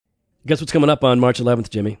Guess what's coming up on March 11th,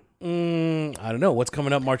 Jimmy? I don't know. What's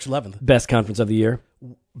coming up March 11th? Best conference of the year.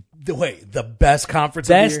 Wait, the best conference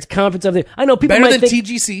of the year? Best conference of the year. I know people Better might than think...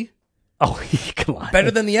 TGC? Oh, come on. Better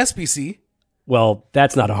than the SBC? Well,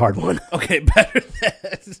 that's not a hard one. Okay, better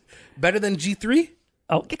than G3?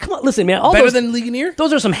 Oh, come on. Listen, man. Better than Ligonier?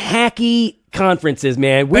 Those are some hacky conferences,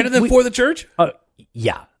 man. Better than For the Church?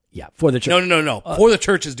 Yeah, For the Church. No. For the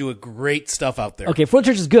Church is doing great stuff out there. Okay, For the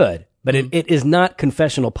Church is good, but it is not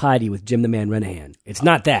confessional piety with Jim the Man Renahan. It's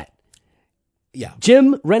not that. Yeah.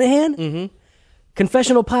 Jim Renahan,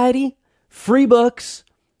 confessional piety, free books,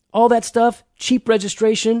 all that stuff, cheap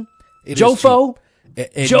registration, Jofo. And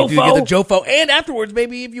you do get the Jofo. And afterwards,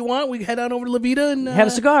 maybe if you want, we head on over to La Vida and have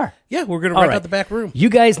a cigar. Yeah, we're going to rent out the back room. You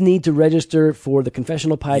guys need to register for the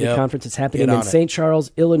Confessional Piety Conference. It's happening in St.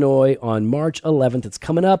 Charles, Illinois on March 11th. It's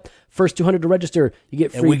coming up. First 200 to register. You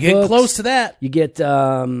get free and we books. get close to that. You get,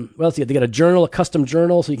 they get a journal, a custom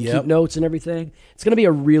journal, so you can keep notes and everything. It's going to be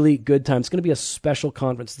a really good time. It's going to be a special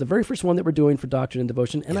conference. It's the very first one that we're doing for Doctrine and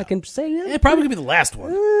Devotion, and I can say... It probably could be the last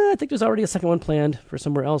one. I think there's already a second one planned for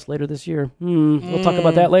somewhere else later this year. We'll talk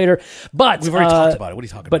about that later. But we've already talked about it. What are you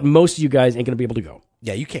talking about? But most of you guys ain't going to be able to go.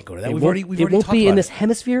 Yeah, you can't go to that. It We've already won't talked about it. be in this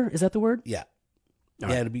hemisphere. Is that the word? Yeah.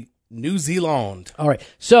 It'll be New Zealand. All right.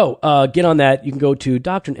 So get on that. You can go to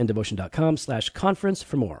doctrineanddevotion.com/conference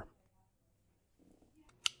for more.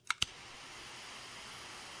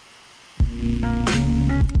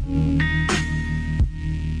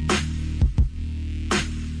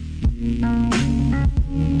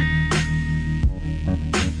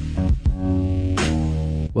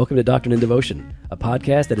 Welcome to Doctrine and Devotion, a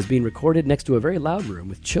podcast that is being recorded next to a very loud room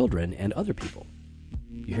with children and other people.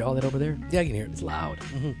 You hear all that over there? Yeah, I can hear it. It's loud.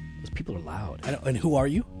 Those people are loud. And who are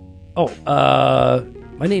you?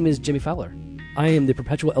 My name is Jimmy Fowler. I am the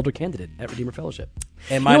perpetual elder candidate at Redeemer Fellowship.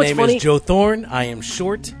 And my name is Joe Thorne. I am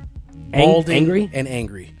short, balding, angry? and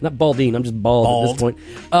angry. Not balding. I'm just bald at this point.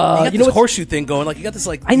 You got this horseshoe thing going. Like you got this.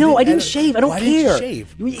 Like I know. I didn't shave. I don't care. Why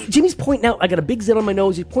didn't you shave? Jimmy's pointing out I got a big zit on my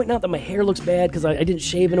nose. He's pointing out that my hair looks bad because I didn't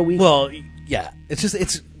shave in a week. Well, yeah.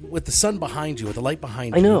 It's with the sun behind you, with the light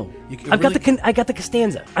behind you. I know. I got the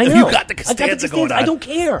Costanza. I know. You got the Costanza going on. I don't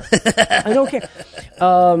care. I don't care.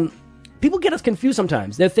 People get us confused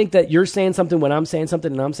sometimes. They think that you're saying something when I'm saying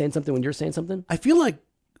something, and I'm saying something when you're saying something. I feel like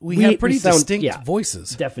we have pretty distinct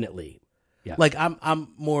voices. Definitely. Yeah. Like I'm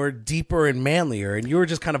more deeper and manlier, and you're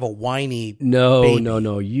just kind of a whiny. baby.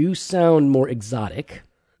 No. You sound more exotic,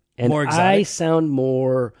 and More exotic? I sound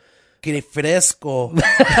more. Que fresco.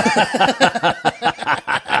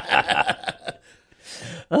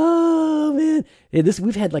 Oh man,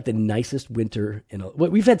 we've had like the nicest winter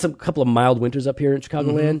we've had some couple of mild winters up here in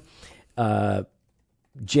Chicagoland.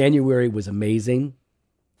 January was amazing,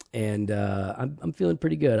 and I'm feeling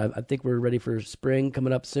pretty good. I think we're ready for spring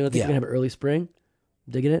coming up soon. I think we're gonna have an early spring.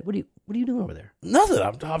 Digging it. What are you doing over there? Nothing.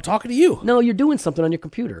 I'm talking to you. No, you're doing something on your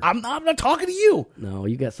computer. I'm not talking to you. No,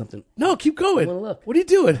 you got something. No, keep going. I wanna look. What are you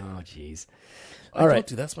doing? Oh, jeez. All right,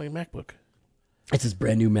 that's my MacBook. It's this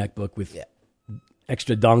brand new MacBook with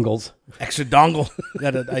extra dongles. Extra dongle.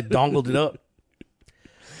 I dongled it up.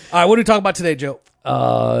 All right, what are we talking about today, Joe?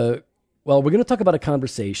 Well, we're going to talk about a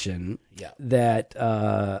conversation that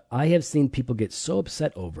I have seen people get so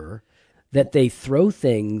upset over that they throw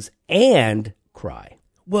things and cry.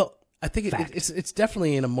 Well, I think it's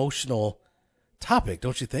definitely an emotional topic,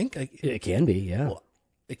 don't you think? It can be, yeah. Well,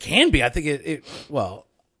 it can be. I think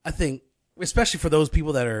I think especially for those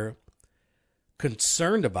people that are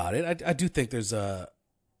concerned about it, I do think there's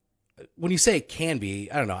when you say it can be,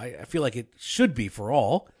 I don't know, I feel like it should be for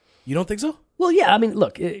all. You don't think so? Well, yeah, I mean,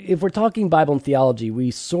 look, if we're talking Bible and theology,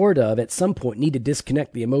 we sort of, at some point, need to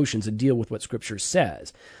disconnect the emotions and deal with what Scripture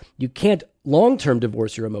says. You can't long-term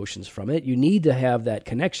divorce your emotions from it. You need to have that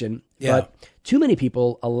connection. Yeah. But too many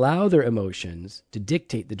people allow their emotions to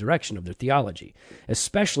dictate the direction of their theology,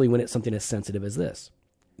 especially when it's something as sensitive as this.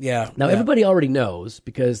 Yeah. Now, everybody already knows,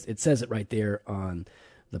 because it says it right there on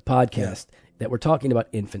the podcast, that we're talking about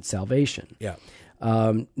infant salvation. Yeah.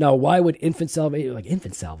 Now, why would infant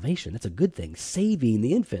salvation, that's a good thing, saving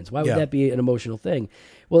the infants. Why would that be an emotional thing?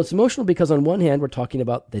 Well, it's emotional because on one hand, we're talking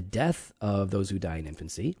about the death of those who die in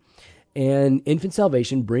infancy, and infant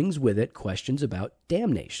salvation brings with it questions about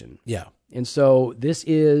damnation. Yeah. And so this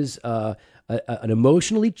is an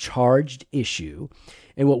emotionally charged issue,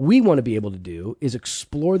 and what we want to be able to do is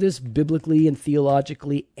explore this biblically and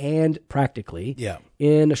theologically and practically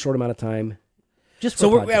in a short amount of time. So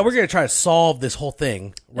we're going to try to solve this whole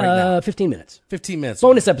thing right now. 15 minutes. 15 minutes.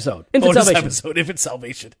 Bonus episode. Infant salvation. Episode. Infant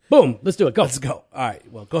salvation. Boom. Let's do it. Go. Let's go. All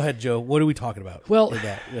right. Well, go ahead, Joe. What are we talking about? Well,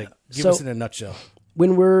 give us in a nutshell.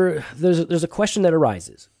 When there's a question that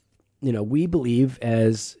arises. we believe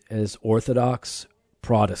as Orthodox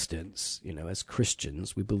Protestants, as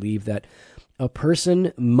Christians, we believe that a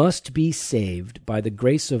person must be saved by the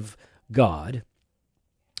grace of God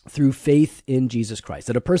through faith in Jesus Christ.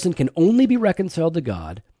 That a person can only be reconciled to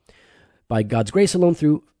God by God's grace alone,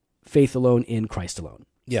 through faith alone, in Christ alone.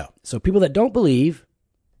 Yeah. So people that don't believe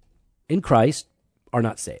in Christ are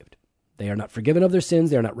not saved. They are not forgiven of their sins.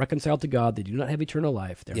 They are not reconciled to God. They do not have eternal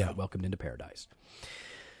life. They're not welcomed into paradise.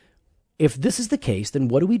 If this is the case, then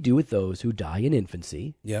what do we do with those who die in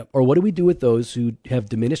infancy? Yep. Or what do we do with those who have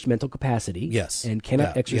diminished mental capacity? Yes. And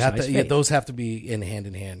cannot exercise faith? Those have to be in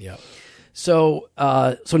hand. Yeah. So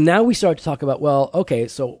now we start to talk about, well, okay,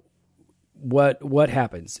 so what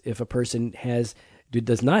happens if a person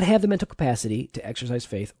does not have the mental capacity to exercise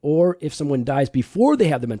faith, or if someone dies before they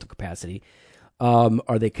have the mental capacity?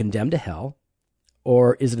 Are they condemned to hell,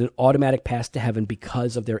 or is it an automatic pass to heaven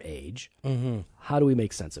because of their age? Mm-hmm. How do we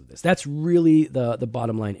make sense of this? That's really the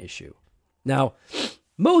bottom line issue. Now,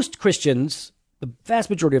 most Christians, the vast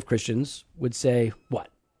majority of Christians, would say what?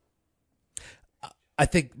 I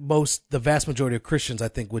think the vast majority of Christians,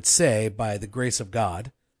 would say, by the grace of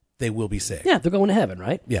God, they will be saved. Yeah, they're going to heaven,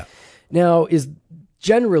 right? Yeah. Now,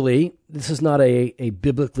 generally, this is not a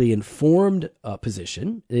biblically informed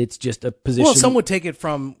position. It's just a position. Well, some would take it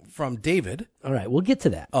from David. All right, we'll get to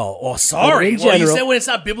that. Oh, sorry. In general, you said when it's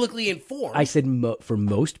not biblically informed. I said for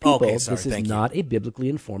most people, this is not a biblically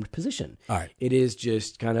informed position. All right. It is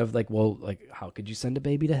just kind of like, how could you send a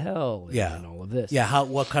baby to hell? And all of this. Yeah,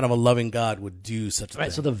 what kind of a loving God would do such a thing?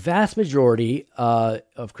 Right, so the vast majority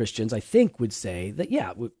of Christians, I think, would say that,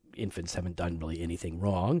 infants haven't done really anything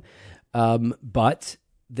wrong. But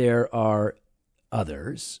there are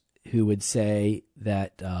others who would say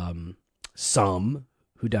that some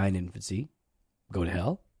who die in infancy go to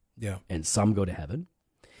hell, and some go to heaven.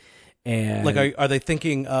 And are they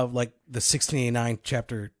thinking of the 1689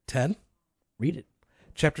 chapter 10? Read it.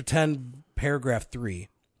 Chapter 10, paragraph 3.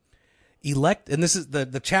 Elect, and this is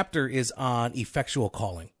the chapter is on effectual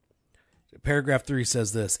calling. Paragraph 3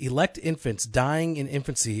 says this: elect infants dying in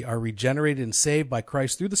infancy are regenerated and saved by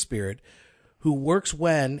Christ through the Spirit, who works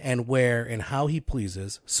when and where and how he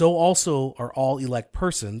pleases. So also are all elect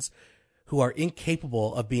persons who are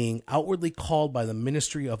incapable of being outwardly called by the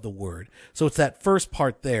ministry of the word. So it's that first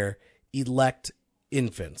part there, elect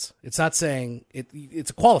infants. It's not saying it's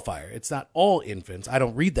a qualifier. It's not all infants. I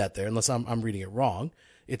don't read that there unless I'm reading it wrong.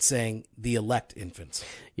 It's saying the elect infants.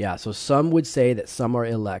 Yeah, so some would say that some are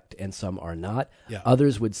elect and some are not. Yeah.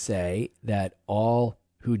 Others would say that all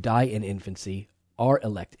who die in infancy are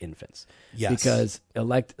elect infants. Yes. Because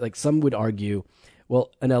some would argue,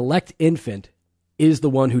 well, an elect infant is the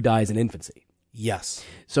one who dies in infancy. Yes.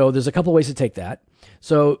 So there's a couple ways to take that.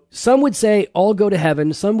 So some would say all go to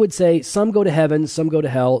heaven. Some would say some go to heaven, some go to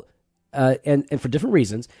hell, and for different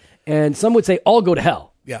reasons. And some would say all go to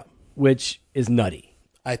hell. Yeah. Which is nutty.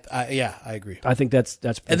 I agree. I think that's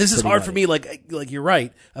and this is hard nutty. for me. Like you're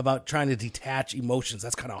right about trying to detach emotions.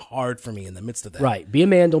 That's kind of hard for me in the midst of that. Right. Be a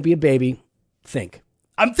man. Don't be a baby. Think.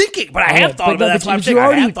 I'm thinking, but I have thought about it. That's why I'm saying you're I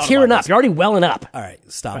already have thought tearing about up. this. You're already welling up. All right,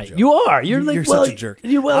 stop, Right. Joe. You are. You're such a jerk.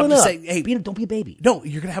 You're welling I'm just up. saying, hey, don't be a baby. No,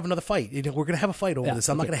 you're gonna have another fight. We're gonna have a fight over this.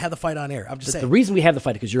 I'm not gonna have the fight on air. I'm just saying. The reason we have the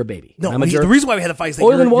fight is because you're a baby. No, I'm a jerk. the reason why we had the fight is that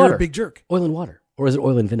Oil and water. you're a big jerk. Oil and water, or is it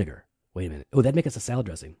oil and vinegar? Wait a minute. Oh, that'd make us a salad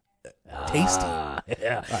dressing. Tasty.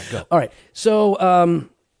 Yeah. All right, go. All right. So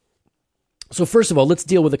first of all, let's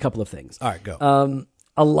deal with a couple of things. All right, go.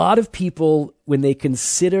 A lot of people, when they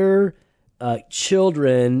consider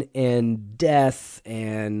children and death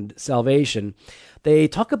and salvation, they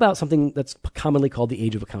talk about something that's commonly called the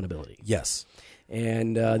age of accountability. Yes.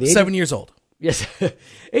 And the 7 years old. Yes,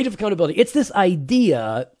 age of accountability. It's this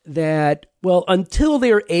idea that, well, until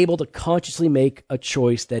they are able to consciously make a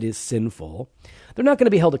choice that is sinful, they're not going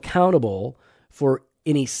to be held accountable for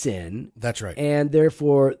any sin. That's right. And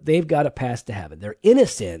therefore, they've got to pass to heaven. They're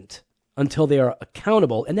innocent until they are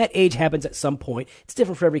accountable, and that age happens at some point. It's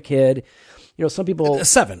different for every kid. Some people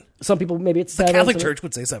 7. Some people maybe it's the 7. Catholic Church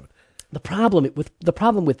would say 7. The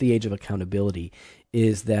problem with the age of accountability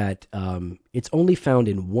is that it's only found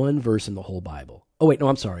in one verse in the whole Bible. Oh wait, no,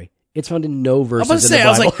 I'm sorry. It's found in no verses in the Bible.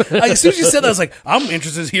 I was like, as soon as you said that, I was like, I'm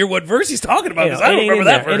interested to hear what verse he's talking about because I don't remember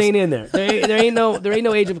that verse. It ain't in there. There ain't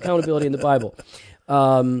no age of accountability in the Bible.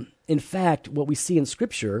 In fact, what we see in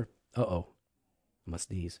Scripture. I must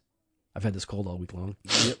sneeze. I've had this cold all week long.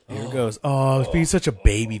 Yep, here it goes. Oh, being such a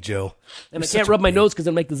baby, Joe. And I can't rub my nose because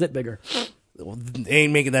it'll make the zit bigger. Well, they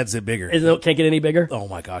ain't making that zit bigger. Can't get any bigger? Oh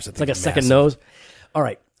my gosh, it's like a second nose. All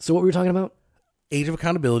right. So what were we talking about? Age of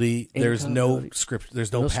accountability. There's no script.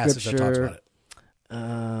 There's no passage that talks about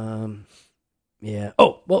it. Yeah.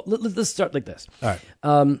 Oh, well, let's start like this. All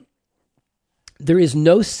right. There is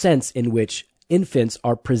no sense in which infants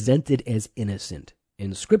are presented as innocent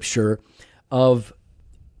in Scripture of,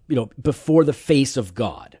 before the face of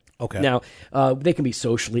God. Okay. Now, they can be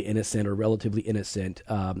socially innocent or relatively innocent,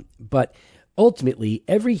 but ultimately,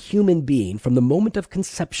 every human being from the moment of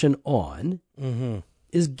conception on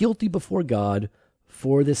is guilty before God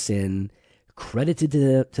for the sin credited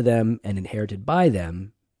to them and inherited by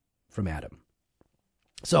them from Adam.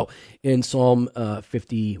 So in Psalm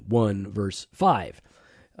 51, verse 5,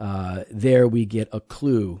 there we get a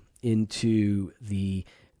clue into the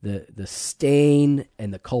stain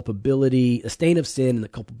and the culpability, the stain of sin and the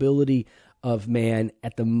culpability of man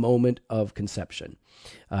at the moment of conception.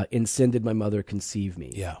 In sin did my mother conceive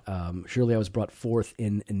me. Yeah. Surely I was brought forth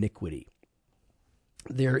in iniquity.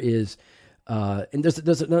 There is, and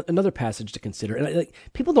there's another passage to consider. And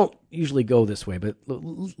people don't usually go this way, but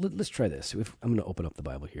let's try this. I'm going to open up the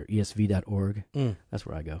Bible here, esv.org. That's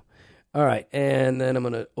where I go. All right, and then I'm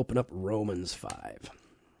going to open up Romans 5.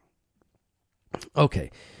 Okay,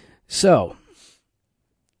 so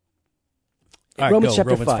All right, Romans go.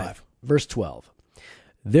 chapter Romans 5, verse 12.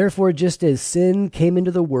 Therefore, just as sin came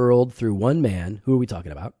into the world through one man, who are we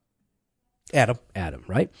talking about? Adam,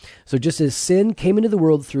 right? So just as sin came into the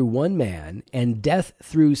world through one man, and death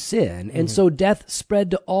through sin, and so death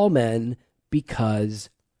spread to all men because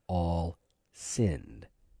all sinned.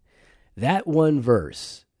 That one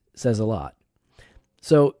verse says a lot.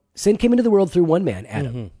 So sin came into the world through one man,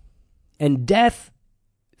 Adam, and death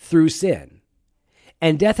through sin.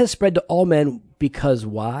 And death has spread to all men because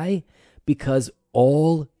why? Because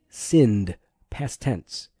all sinned, past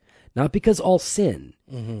tense. Not because all sin.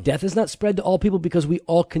 Death has not spread to all people because we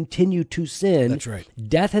all continue to sin. That's right.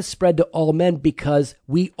 Death has spread to all men because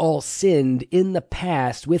we all sinned in the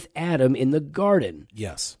past with Adam in the garden.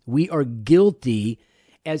 Yes. We are guilty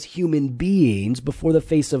as human beings before the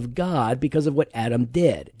face of God because of what Adam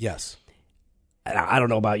did. Yes. And I don't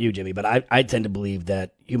know about you, Jimmy, but I tend to believe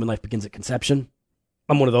that human life begins at conception.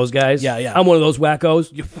 I'm one of those guys. Yeah. I'm one of those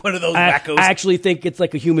wackos. You're one of those wackos. I actually think it's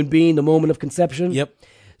like a human being, the moment of conception. Yep.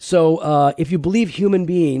 So if you believe human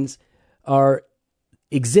beings are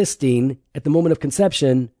existing at the moment of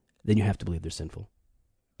conception, then you have to believe they're sinful.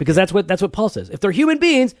 Because that's what Paul says. If they're human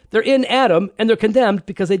beings, they're in Adam, and they're condemned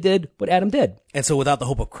because they did what Adam did. And so without the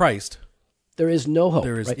hope of Christ, there is no hope.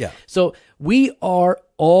 there is, right? yeah. So we are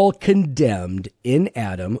all condemned in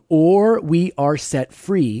Adam, or we are set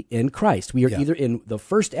free in Christ. We are either in the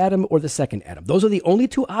first Adam or the second Adam. Those are the only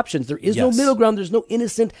two options. There is no middle ground. There's no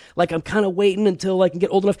innocent, like I'm kind of waiting until I can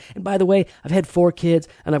get old enough. And by the way, I've had 4 kids,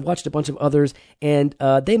 and I've watched a bunch of others, and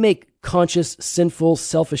they make conscious, sinful,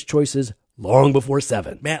 selfish choices long before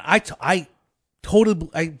 7. Man, I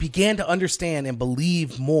began to understand and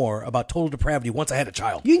believe more about total depravity once I had a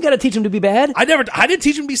child. You ain't got to teach them to be bad. I didn't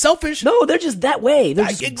teach them to be selfish. No, they're just that way. They're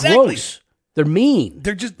just Exactly. gross. They're mean.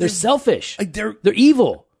 They're selfish. They're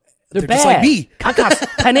evil. They're bad. just like me. Kakos,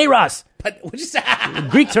 paneros. But what'd you say?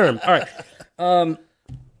 Greek term. All right.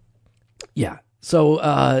 Yeah.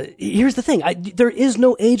 So here's the thing. There is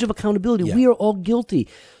no age of accountability. Yeah. We are all guilty.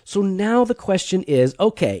 So now the question is,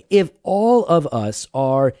 okay, if all of us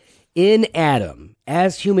are in Adam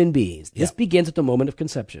as human beings, this begins at the moment of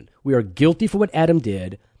conception. We are guilty for what Adam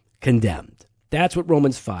did, condemned. That's what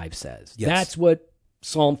Romans 5 says. Yes. That's what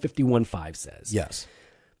Psalm 51:5 says. Yes.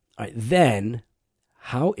 All right, then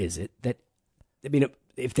how is it that,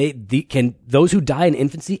 if can those who die in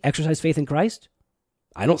infancy exercise faith in Christ?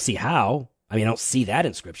 I don't see how. I don't see that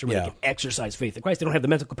in Scripture where they can exercise faith in Christ. They don't have the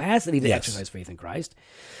mental capacity to exercise faith in Christ.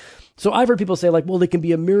 So I've heard people say, well, it can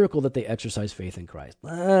be a miracle that they exercise faith in Christ.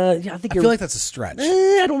 I feel like that's a stretch.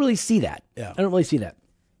 I don't really see that. Yeah. I don't really see that.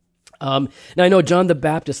 Now I know John the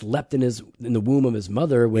Baptist leapt in the womb of his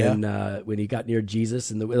mother when he got near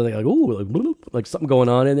Jesus, and like something going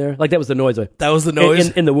on in there. Like that was the noise. That was the noise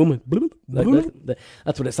in the womb.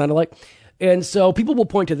 That's what it sounded like. And so people will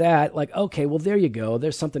point to that, like, okay, well, there you go.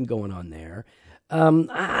 There's something going on there.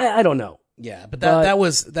 I don't know. Yeah, but that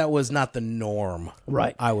was not the norm,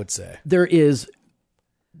 right? I would say there is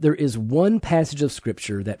one passage of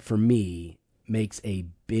Scripture that for me makes a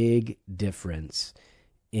big difference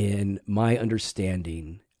in my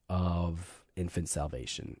understanding of infant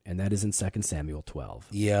salvation, and that is in 2 Samuel 12.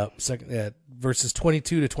 Yeah, verses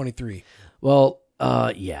 22 to 23. Well,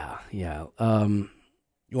 yeah. You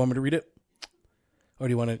want me to read it, or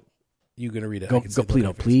do you want to? You gonna read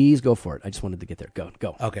it? Please go for it. I just wanted to get there.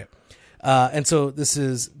 Go. Okay. And so this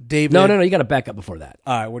is David. No. You got to back up before that.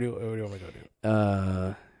 All right. What do you want me to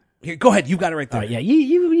do? Here, go ahead. You got it right there. All right, yeah.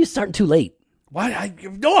 You starting too late. Why? I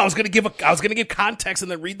was going to give context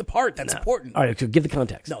and then read the part. That's important. All right, so give the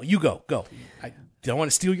context. No, you go. I don't want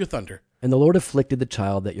to steal your thunder. And the Lord afflicted the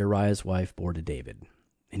child that Uriah's wife bore to David,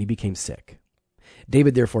 and he became sick.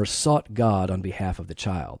 David therefore sought God on behalf of the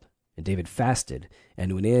child. And David fasted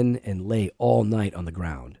and went in and lay all night on the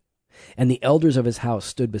ground. And the elders of his house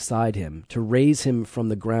stood beside him to raise him from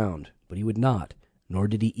the ground, but he would not, nor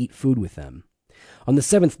did he eat food with them. On the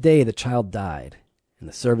 7th day the child died, and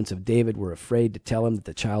the servants of David were afraid to tell him that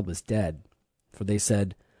the child was dead. For they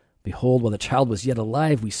said, Behold, while the child was yet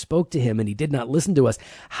alive, we spoke to him, and he did not listen to us.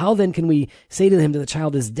 How then can we say to him that the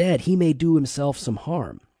child is dead? He may do himself some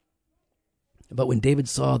harm. But when David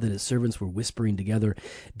saw that his servants were whispering together,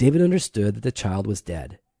 David understood that the child was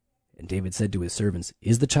dead. And David said to his servants,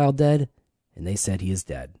 Is the child dead? And they said, He is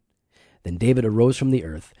dead. Then David arose from the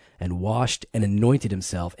earth, and washed and anointed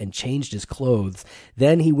himself, and changed his clothes.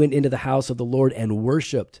 Then he went into the house of the Lord and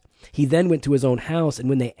worshipped. He then went to his own house, and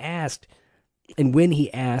when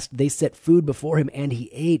he asked, they set food before him, and he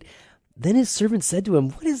ate. Then his servant said to him,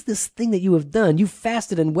 What is this thing that you have done? You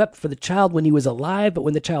fasted and wept for the child when he was alive, but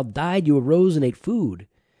when the child died, you arose and ate food.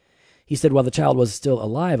 He said, While the child was still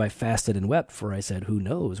alive, I fasted and wept, for I said, Who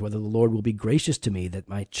knows whether the Lord will be gracious to me, that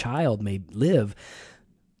my child may live?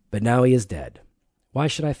 But now he is dead. Why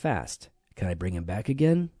should I fast? Can I bring him back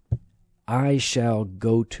again? I shall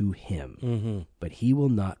go to him, but he will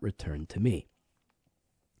not return to me.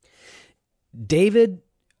 David,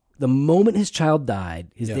 the moment his child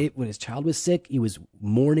died, when his child was sick, he was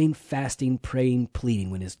mourning, fasting, praying, pleading.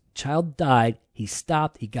 When his child died, he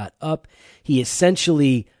stopped, he got up, he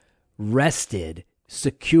essentially rested,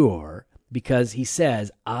 secure, because he says,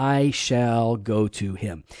 I shall go to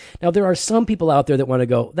him. Now, there are some people out there that want to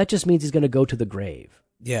go, that just means he's going to go to the grave.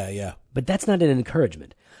 Yeah. But that's not an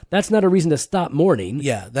encouragement. That's not a reason to stop mourning.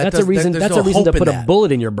 Yeah, that's a reason to put a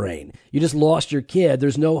bullet in your brain. You just lost your kid.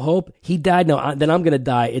 There's no hope. He died. No, then I'm going to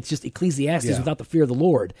die. It's just Ecclesiastes without the fear of the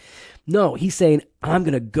Lord. No, he's saying, I'm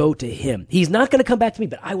going to go to him. He's not going to come back to me,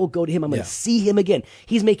 but I will go to him. I'm going to see him again.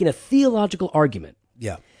 He's making a theological argument.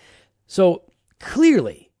 Yeah. So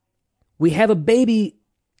clearly, we have a baby.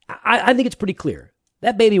 I think it's pretty clear.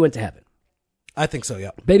 That baby went to heaven. I think so,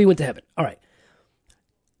 yeah. Baby went to heaven. All right.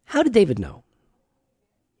 How did David know?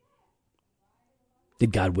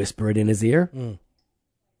 Did God whisper it in his ear?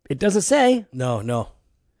 It doesn't say. No.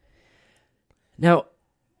 Now,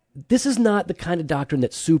 this is not the kind of doctrine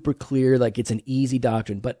that's super clear, like it's an easy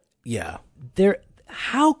doctrine, but yeah,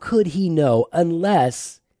 how could he know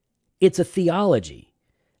unless it's a theology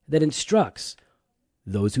that instructs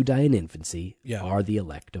those who die in infancy are the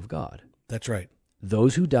elect of God? That's right.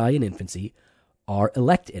 Those who die in infancy are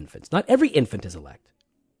elect infants. Not every infant is elect,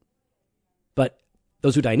 but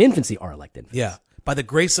those who die in infancy are elect infants. Yeah. By the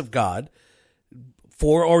grace of God,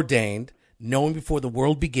 foreordained, knowing before the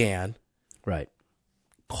world began, right,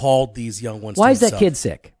 called these young ones. Why to is himself. That kid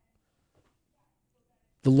sick?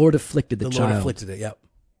 The Lord afflicted the child. The Lord afflicted it, yep.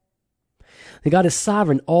 And God is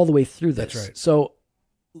sovereign all the way through this. That's right. So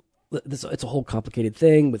it's a whole complicated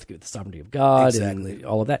thing with the sovereignty of God and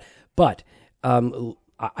all of that. But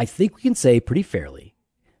I think we can say pretty fairly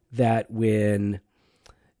that when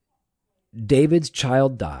David's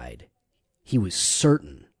child died, he was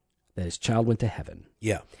certain that his child went to heaven.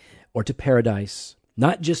 Yeah. Or to paradise,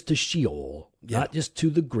 not just to Sheol, not just to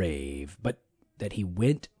the grave, but that he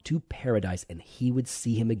went to paradise and he would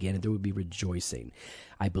see him again and there would be rejoicing.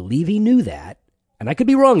 I believe he knew that, and I could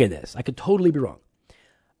be wrong in this. I could totally be wrong.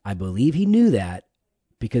 I believe he knew that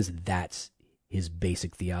because that's his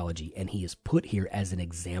basic theology, and he is put here as an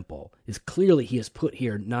example. Is clearly he is put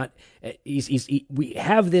here not. We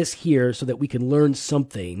have this here so that we can learn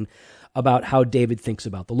something about how David thinks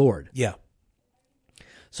about the Lord. Yeah.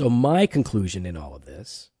 So my conclusion in all of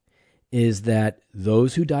this is that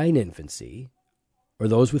those who die in infancy, or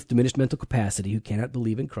those with diminished mental capacity who cannot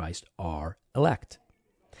believe in Christ, are elect.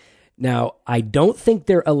 Now, I don't think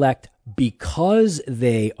they're elect because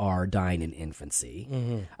they are dying in infancy.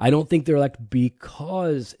 Mm-hmm. I don't think they're elect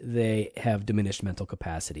because they have diminished mental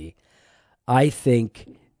capacity. I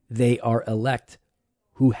think they are elect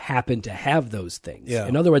who happen to have those things. Yeah.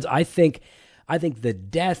 In other words, I think the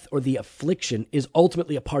death or the affliction is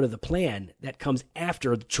ultimately a part of the plan that comes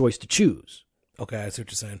after the choice to choose. Okay, I see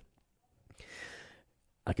what you're saying.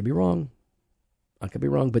 I could be wrong,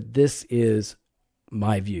 but this is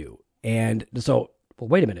my view. And so, well,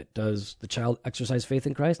 wait a minute. Does the child exercise faith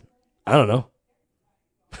in Christ? I don't know.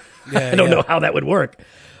 I don't know how that would work,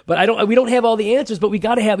 but we don't have all the answers. But you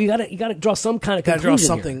got to draw some kind of conclusion. Draw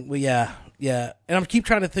something. Well, yeah. And I'm keep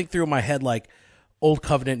trying to think through in my head, like old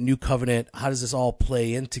covenant, new covenant. How does this all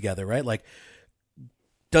play in together? Right? Like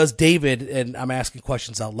does David, and I'm asking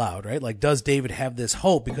questions out loud, right? Like, does David have this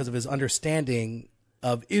hope because of his understanding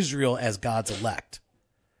of Israel as God's elect?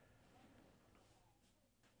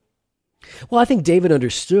 Well, I think David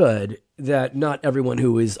understood that not everyone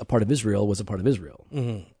who is a part of Israel was a part of Israel.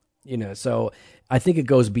 So I think it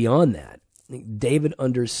goes beyond that. I think David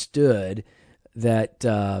understood that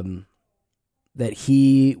that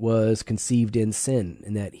he was conceived in sin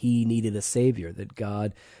and that he needed a savior, that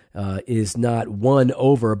God is not won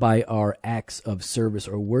over by our acts of service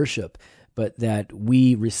or worship, but that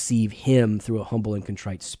we receive him through a humble and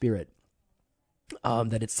contrite spirit,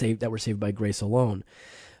 that we're saved by grace alone.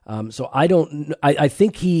 So I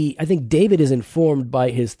think David is informed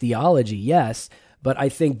by his theology, yes, but I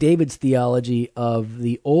think David's theology of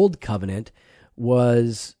the old covenant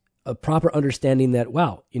was a proper understanding that,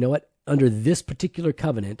 wow, you know what? Under this particular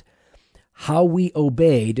covenant, how we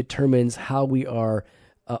obey determines how we are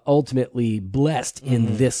ultimately blessed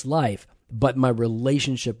in this life. But my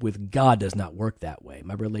relationship with God does not work that way.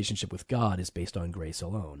 My relationship with God is based on grace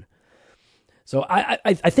alone. So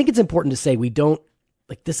I think it's important to say we don't,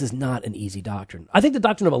 like, this is not an easy doctrine. I think the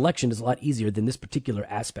doctrine of election is a lot easier than this particular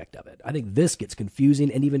aspect of it. I think this gets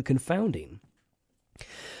confusing and even confounding.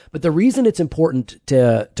 But the reason it's important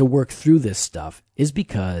to work through this stuff is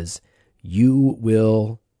because you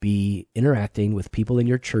will be interacting with people in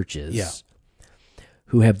your churches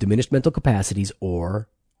who have diminished mental capacities or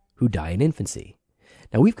who die in infancy.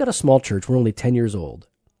 Now, we've got a small church. We're only 10 years old.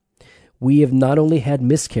 We have not only had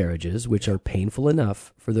miscarriages, which are painful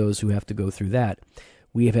enough for those who have to go through that.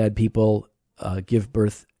 We have had people give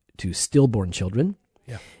birth to stillborn children.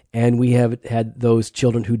 Yeah. And we have had those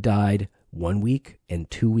children who died 1 week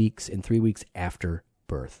and 2 weeks and 3 weeks after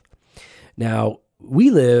birth. Now,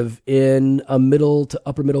 we live in a middle to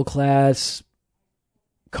upper middle class,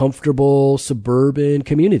 comfortable suburban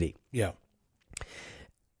community. Yeah.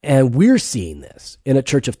 And we're seeing this in a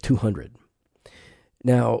church of 200.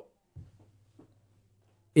 Now,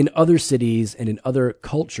 in other cities and in other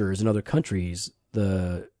cultures and other countries,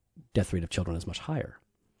 the death rate of children is much higher.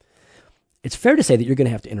 It's fair to say that you're going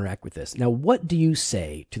to have to interact with this. Now, what do you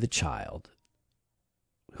say to the child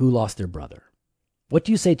who lost their brother? What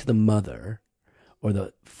do you say to the mother or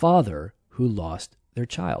the father who lost their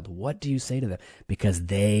child? What do you say to them? Because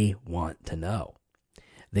they want to know.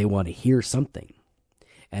 They want to hear something.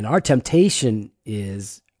 And our temptation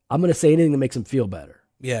is, I'm going to say anything that makes them feel better.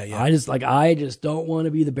 Yeah. I just don't want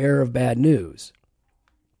to be the bearer of bad news.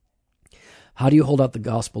 How do you hold out the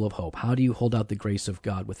gospel of hope? How do you hold out the grace of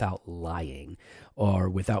God without lying or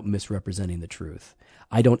without misrepresenting the truth?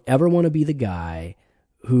 I don't ever want to be the guy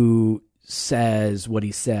who says what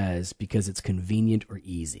he says because it's convenient or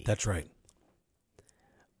easy. That's right.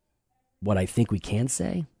 What I think we can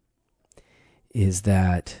say is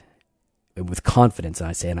that, with confidence,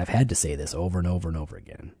 I say, and I've had to say this over and over and over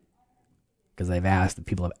again, because I've asked the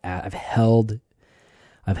people, I've held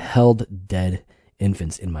dead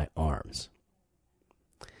infants in my arms.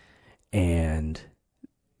 And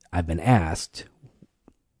I've been asked,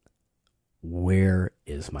 where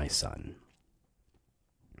is my son?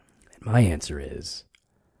 And my answer is,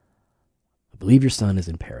 I believe your son is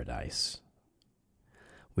in paradise.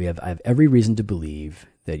 I have every reason to believe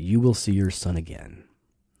that you will see your son again,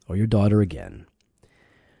 or your daughter again,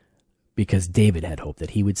 because David had hoped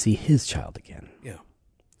that he would see his child again. Yeah.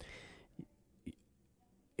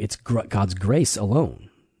 It's God's grace alone.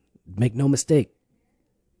 Make no mistake.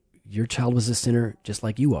 Your child was a sinner just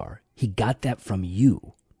like you are. He got that from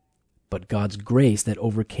you. But God's grace that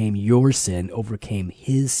overcame your sin, overcame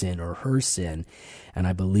his sin or her sin. And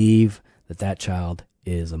I believe that child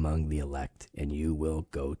is among the elect, and you will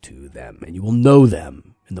go to them, and you will know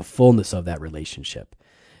them in the fullness of that relationship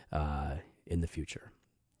in the future.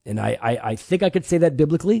 And I think I could say that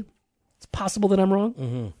biblically. It's possible that I'm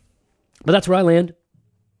wrong, but that's where I land.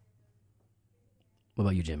 What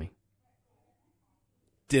about you, Jimmy?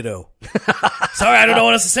 Ditto. Sorry, I don't know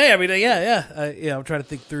what else to say. I mean, I'm trying to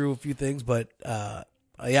think through a few things, but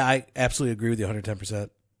I absolutely agree with you 110%.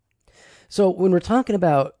 So when we're talking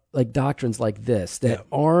about like doctrines like this that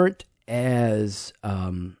aren't as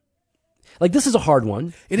like, this is a hard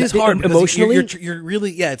one. It is hard emotionally. You're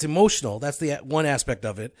really, it's emotional. That's the one aspect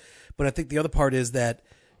of it. But I think the other part is that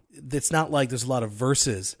it's not like there's a lot of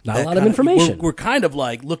verses. Not a lot of information. We're kind of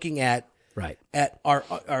like looking at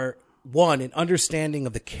our one, an understanding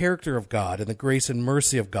of the character of God and the grace and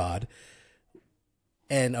mercy of God,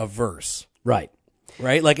 and a verse. Right.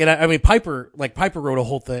 Like, and I mean, Piper wrote a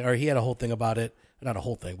whole thing, or he had a whole thing about it. Not a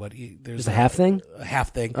whole thing, but there's a half thing? A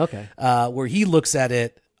half thing. Okay. Where he looks at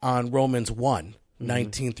it on Romans 1,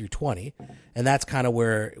 19 through 20. And that's kind of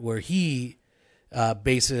where he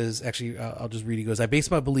bases, actually, I'll just read. He goes, I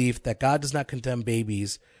base my belief that God does not condemn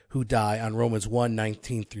babies who die on Romans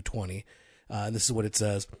 1:19 through 20. And this is what it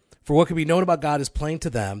says. For what can be known about God is plain to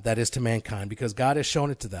them, that is to mankind, because God has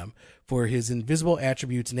shown it to them. For his invisible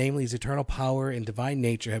attributes, namely his eternal power and divine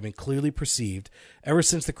nature, have been clearly perceived ever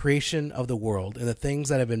since the creation of the world and the things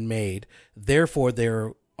that have been made. Therefore, they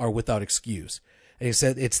are without excuse. And he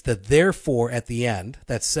said it's the therefore at the end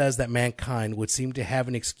that says that mankind would seem to have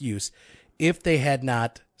an excuse if they had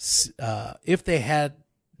not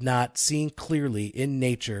seen clearly in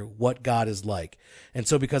nature what God is like. And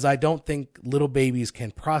so because I don't think little babies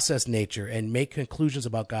can process nature and make conclusions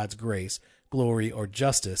about God's grace, glory, or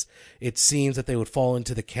justice, it seems that they would fall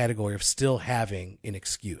into the category of still having an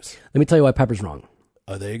excuse. Let me tell you why Piper's wrong.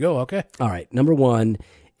 Oh, there you go. Okay. All right. Number one,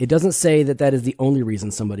 it doesn't say that that is the only reason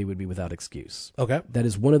somebody would be without excuse. Okay. That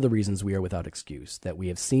is one of the reasons we are without excuse, that we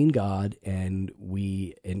have seen God and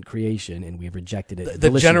we in creation and we have rejected it. The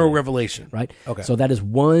general revelation. Right? Okay. So that is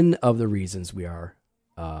one of the reasons we are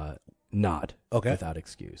not without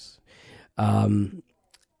excuse.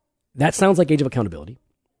 That sounds like Age of Accountability.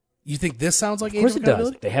 You think this sounds like Age of course of it does.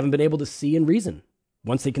 Accountability? They haven't been able to see and reason.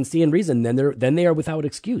 Once they can see and reason, then they are without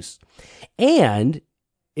excuse. And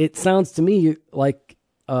it sounds to me like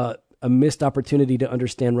a missed opportunity to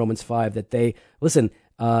understand Romans 5, that they, listen,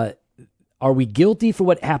 are we guilty for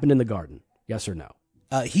what happened in the garden? Yes or no?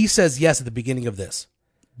 He says yes at the beginning of this.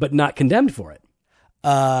 But not condemned for it.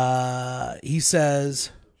 He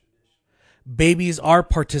says babies are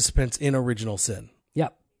participants in original sin. Yeah,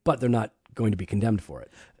 but they're not going to be condemned for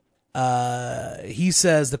it. He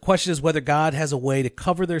says the question is whether God has a way to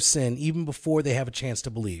cover their sin even before they have a chance to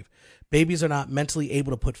believe. Babies are not mentally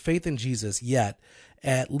able to put faith in Jesus yet,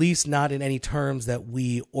 at least not in any terms that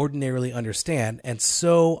we ordinarily understand. And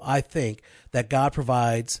so I think that God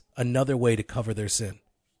provides another way to cover their sin.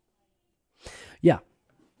 Yeah.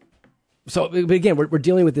 So but again, we're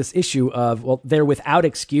dealing with this issue of, well, they're without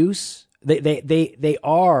excuse. They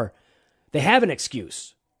have an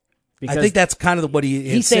excuse. I think that's kind of what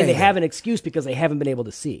he's saying. They have an excuse because they haven't been able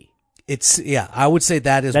to see. I would say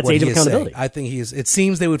that's what Age he of is saying. Accountability. I think it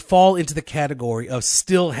seems they would fall into the category of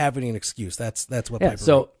still having an excuse. That's what Piper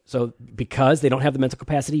wrote. So because they don't have the mental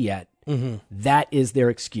capacity yet, that is their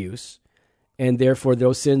excuse. And therefore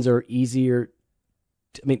those sins are easier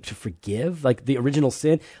to forgive. Like the original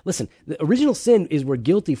sin. Listen, the original sin is we're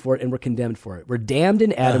guilty for it and we're condemned for it. We're damned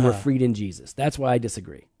in Adam, we're freed in Jesus. That's why I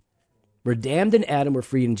disagree. We're damned in Adam, we're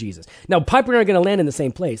freed in Jesus. Now, Piper and I are going to land in the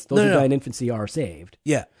same place. Those who die in infancy are saved.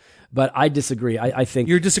 Yeah. But I disagree. I think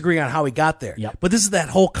you're disagreeing on how he got there. Yep. But this is that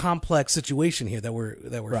whole complex situation here that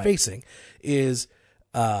we're facing is,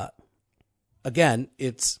 again,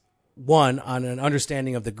 it's one on an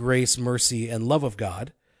understanding of the grace, mercy, and love of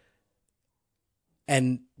God,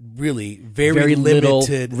 and really very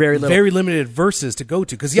limited verses to go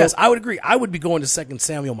to. Because yes, I would agree. I would be going to 2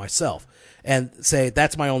 Samuel myself and say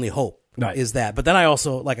that's my only hope. Right. Is that. But then I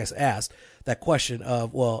also, like I asked, that question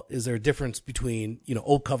of, well, is there a difference between,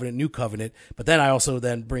 Old Covenant, New Covenant? But then I also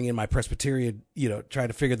then bring in my Presbyterian, try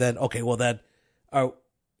to figure that, okay, well,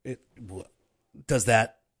 does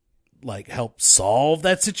that like help solve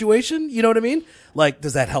that situation? You know what I mean? Like,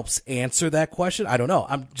 does that help answer that question? I don't know.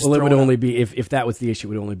 I'm just it would only be, if that was the issue, it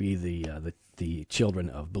would only be the children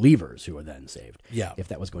of believers who are then saved. Yeah. If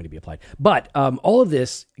that was going to be applied. But all of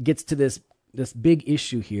this gets to this big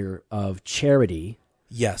issue here of charity.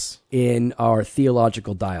 Yes. In our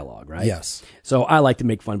theological dialogue, right? Yes. So I like to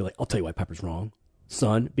make fun and be like, I'll tell you why Piper's wrong,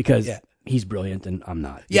 son, because he's brilliant and I'm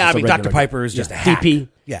not. Yeah, I mean, Dr. Piper is just a hack. DP.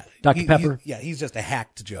 Yeah. Dr. Pepper. He's just a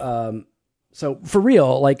hack to Joe. So for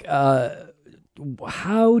real, like,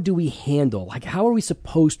 how do we handle, like, how are we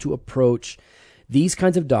supposed to approach these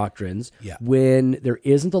kinds of doctrines when there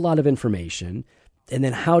isn't a lot of information? And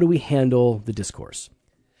then how do we handle the discourse?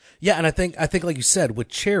 Yeah, and I think like you said, with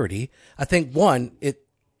charity, I think one, it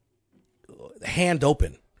hand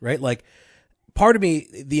open, right? Like part of me,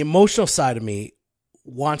 the emotional side of me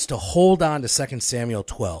wants to hold on to 2 Samuel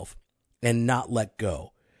 12 and not let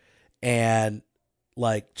go. And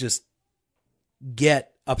like just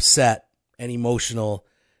get upset and emotional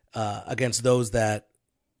against those that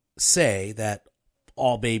say that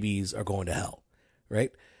all babies are going to hell,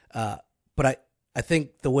 right? But I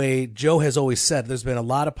think the way Joe has always said, there's been a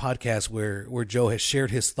lot of podcasts where Joe has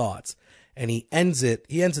shared his thoughts and he ends it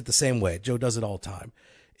the same way. Joe does it all the time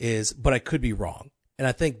but I could be wrong. And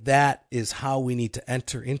I think that is how we need to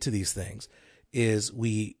enter into these things is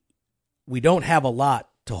we don't have a lot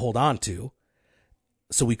to hold on to.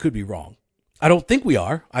 So we could be wrong. I don't think we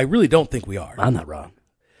are. I really don't think we are. I'm not wrong.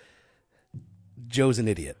 Joe's an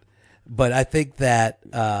idiot. But I think that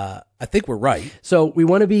I think we're right. So we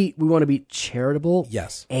want to be charitable,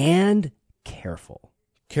 Yes. and careful.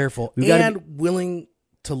 Careful We've gotta and willing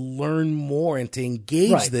to learn more and to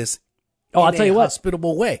engage this I'll in tell a you what.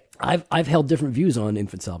 hospitable way. I've held different views on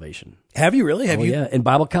infant salvation. Have you really? Have Oh you? yeah, in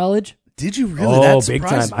Bible college. Did you really? Oh, That big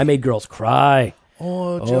surprised time! me. I made girls cry.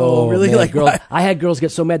 Oh, Joe, really? man, Like, girls, why? I had girls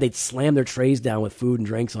get so mad they'd slam their trays down with food and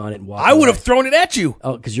drinks on it and walk. I would away. have thrown it at you.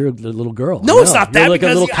 Oh, because you're a little girl. No, I it's know. not You're that like a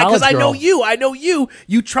little college because I know girl. you. I know you.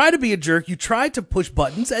 You try to be a jerk. You try to push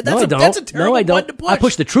buttons. That's No, I don't. That's a terrible no, I button don't. to push. I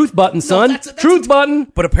pushed the truth button, son. that's Truth button.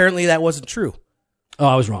 But apparently that wasn't true. Oh,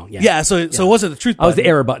 I was wrong. Yeah. Yeah, so it wasn't the truth I was button. the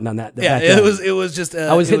error button on that. Yeah, back then. it was just.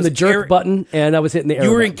 I was hitting the jerk error- button and I was hitting the error.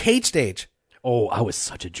 You were in button. cage stage. Oh, I was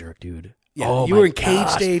such a jerk, dude. Yeah, oh, you my were in cage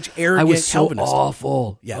gosh. stage, arrogant I was so Calvinist.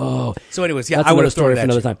 awful. Yeah. Oh. So, anyways, yeah, That's I would another have story thrown for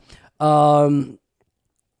it at another you. time.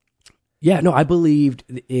 Yeah, no, I believed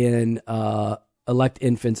in elect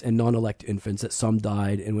infants and non-elect infants, that some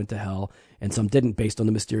died and went to hell and some didn't, based on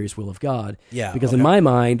the mysterious will of God. Yeah, Because in my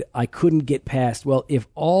mind, I couldn't get past, well, if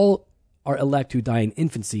all are elect who die in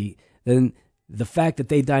infancy, then the fact that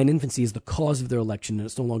they die in infancy is the cause of their election and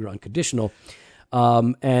it's no longer unconditional.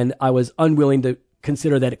 And I was unwilling to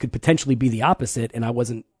consider that it could potentially be the opposite, and I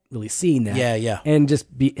wasn't really seeing that. Yeah. And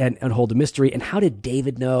just be and hold the mystery. And how did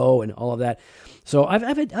David know? And all of that. So I've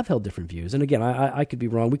held different views. And again, I could be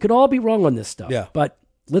wrong. We could all be wrong on this stuff. Yeah. But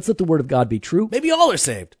let's let the word of God be true. Maybe all are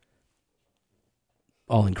saved.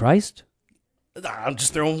 All in Christ. I'm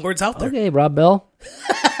just throwing words out there. Okay, Rob Bell.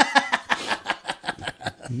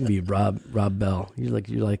 You can be Rob Bell. You're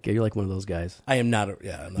like one of those guys. I am not.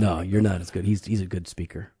 I'm not No, you're not as good. He's a good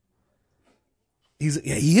speaker.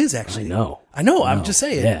 he is actually. I know. I'm just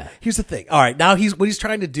saying. Yeah. Here's the thing. All right, now what he's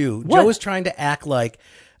trying to do. What? Joe is trying to act like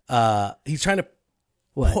he's trying to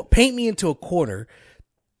What? paint me into a corner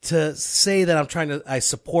to say that I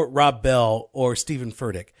support Rob Bell or Stephen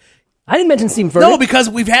Furtick. I didn't mention Stephen Furtick. No, because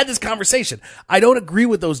we've had this conversation. I don't agree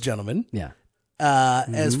with those gentlemen Yeah.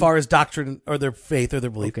 as far as doctrine or their faith or their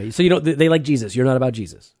belief. Okay. So they like Jesus. You're not about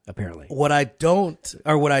Jesus, apparently. What I don't,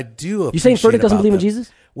 or what I do, You saying appreciate Furtick doesn't about believe in them-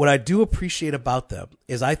 Jesus? What I do appreciate about them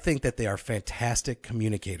is I think that they are fantastic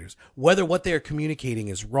communicators. Whether what they are communicating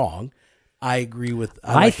is wrong, I agree with.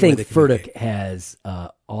 I like the way think they communicate. Furtick has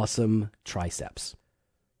awesome triceps.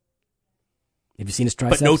 Have you seen his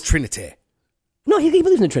triceps? but no Trinity. No, he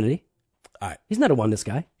believes in the Trinity. All right, He's not a oneness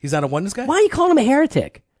guy. he's not a oneness guy. Why are you calling him a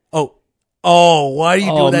heretic? Oh, why are you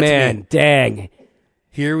doing Oh, that to man. me? Dang.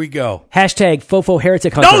 Here we go. Hashtag Fofo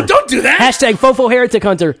Heretic Hunter. No, don't do that. Hashtag Fofo Heretic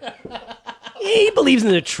Hunter. He believes in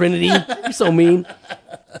the Trinity. You're so mean.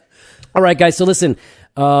 All right, guys. So listen,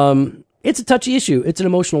 it's a touchy issue. It's an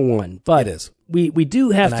emotional one, but It is. We do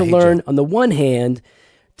have And I to hate learn, you. on the one hand,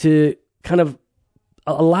 to kind of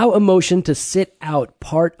allow emotion to sit out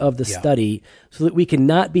part of the study so that we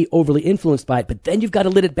cannot be overly influenced by it. But then you've got to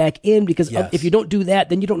let it back in, because Yes. if you don't do that,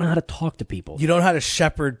 then you don't know how to talk to people. You don't know how to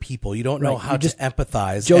shepherd people. You don't know Right. how You just to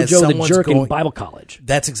empathize. as JoJo the someone's jerk in going- Bible college.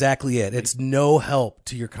 That's exactly it. It's no help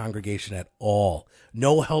to your congregation at all.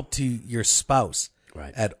 No help to your spouse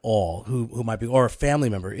Right. at all, who might be, or a family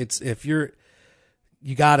member.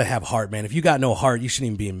 You got to have heart, man. If you got no heart, you shouldn't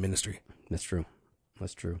even be in ministry. That's true.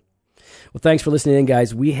 That's true. Well, thanks for listening in,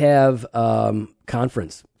 guys. We have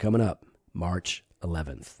conference coming up March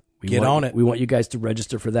 11th. Get on it. We want you guys to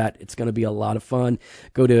register for that. It's going to be a lot of fun.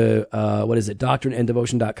 Go to,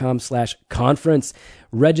 doctrineanddevotion.com/conference.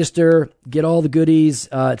 Register. Get all the goodies.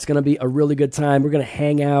 It's going to be a really good time. We're going to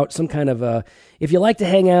hang out. Some kind of if you like to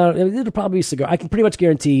hang out, it'll probably be cigar. I can pretty much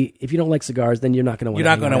guarantee if you don't like cigars, then you're not going to want You're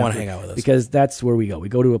not going to want to hang out with us. because that's where we go. We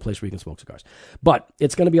go to a place where you can smoke cigars. But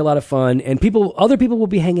it's going to be a lot of fun, and other people will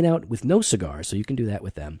be hanging out with no cigars, so you can do that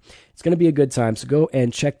with them. It's going to be a good time, so go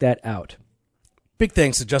and check that out. Big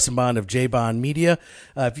thanks to Justin Bond of J Bond Media,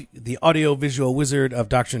 the audio-visual wizard of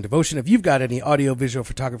Doctrine and Devotion. If you've got any audio-visual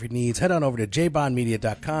photography needs, head on over to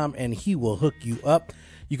jbondmedia.com, and he will hook you up.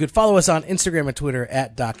 You could follow us on Instagram and Twitter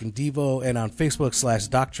at Doc and Devo, and on Facebook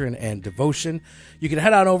 /Doctrine and Devotion. You can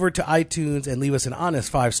head on over to iTunes and leave us an honest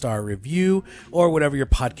 5-star review, or whatever your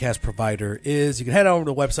podcast provider is. You can head on over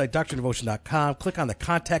to the website, doctrinedevotion.com, click on the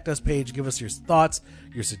Contact Us page, give us your thoughts,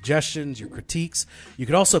 your suggestions, your critiques. You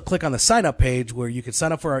can also click on the sign up page where you can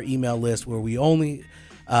sign up for our email list, where we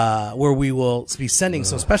will be sending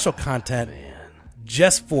some special content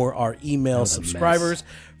just for our email subscribers.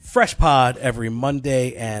 Fresh pod every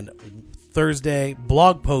Monday and Thursday,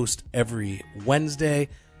 blog post every Wednesday,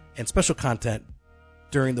 and special content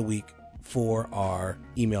during the week for our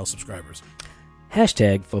email subscribers.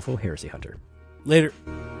 Hashtag Fofo Heresy Hunter. Later.